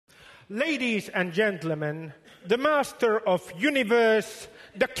Ladies and gentlemen, the master of universe,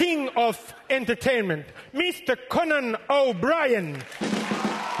 the king of entertainment, Mr. Conan O'Brien.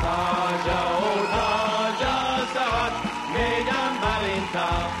 Taaja, saat meidän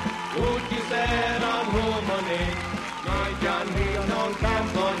valinta. Uutiseran huumoni. Noijan hiinon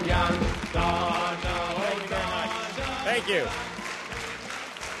kamponjan. Thank you.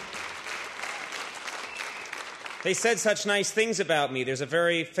 They said such nice things about me. There's a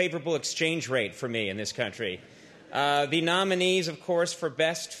very favorable exchange rate for me in this country. The nominees, of course, for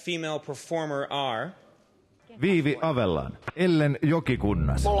Best Female Performer are... Viivi Avellan, Ellen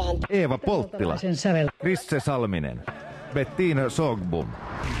Jokikunnas, Eeva Polttila, Risse Salminen, Bettina Sogbum.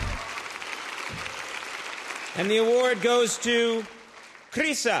 And the award goes to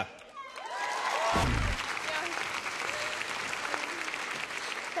Krisa.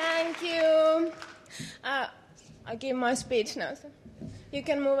 Thank you. I give my speech now. So you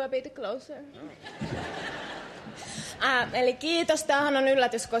can move a bit closer. Eli kiitos. Tämähän on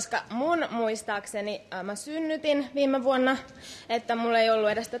yllätys, koska mun muistaakseni mä synnytin viime vuonna, että mulla ei ollut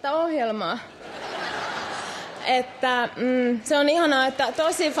edes tätä ohjelmaa. Että se on ihanaa, että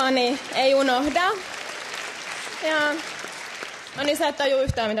tosi fani ei unohda. Ja no niin, sä et tajua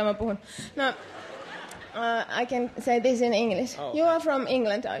yhtään, mitä mä puhun. No, I can say this in English. Oh. You are from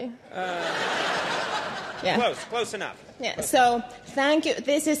England, are you? Yeah. Close enough. Yeah, so thank you.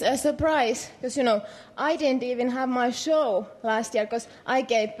 This is a surprise because, you know, I didn't even have my show last year because I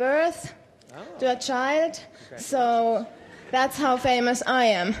gave birth to a child. So that's how famous I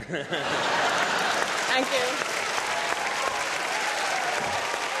am. Thank you.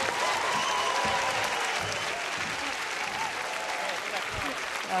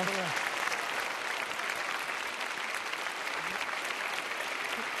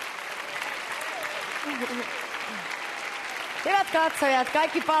 Hyvät katsojat,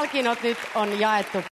 kaikki palkinnot nyt on jaettu.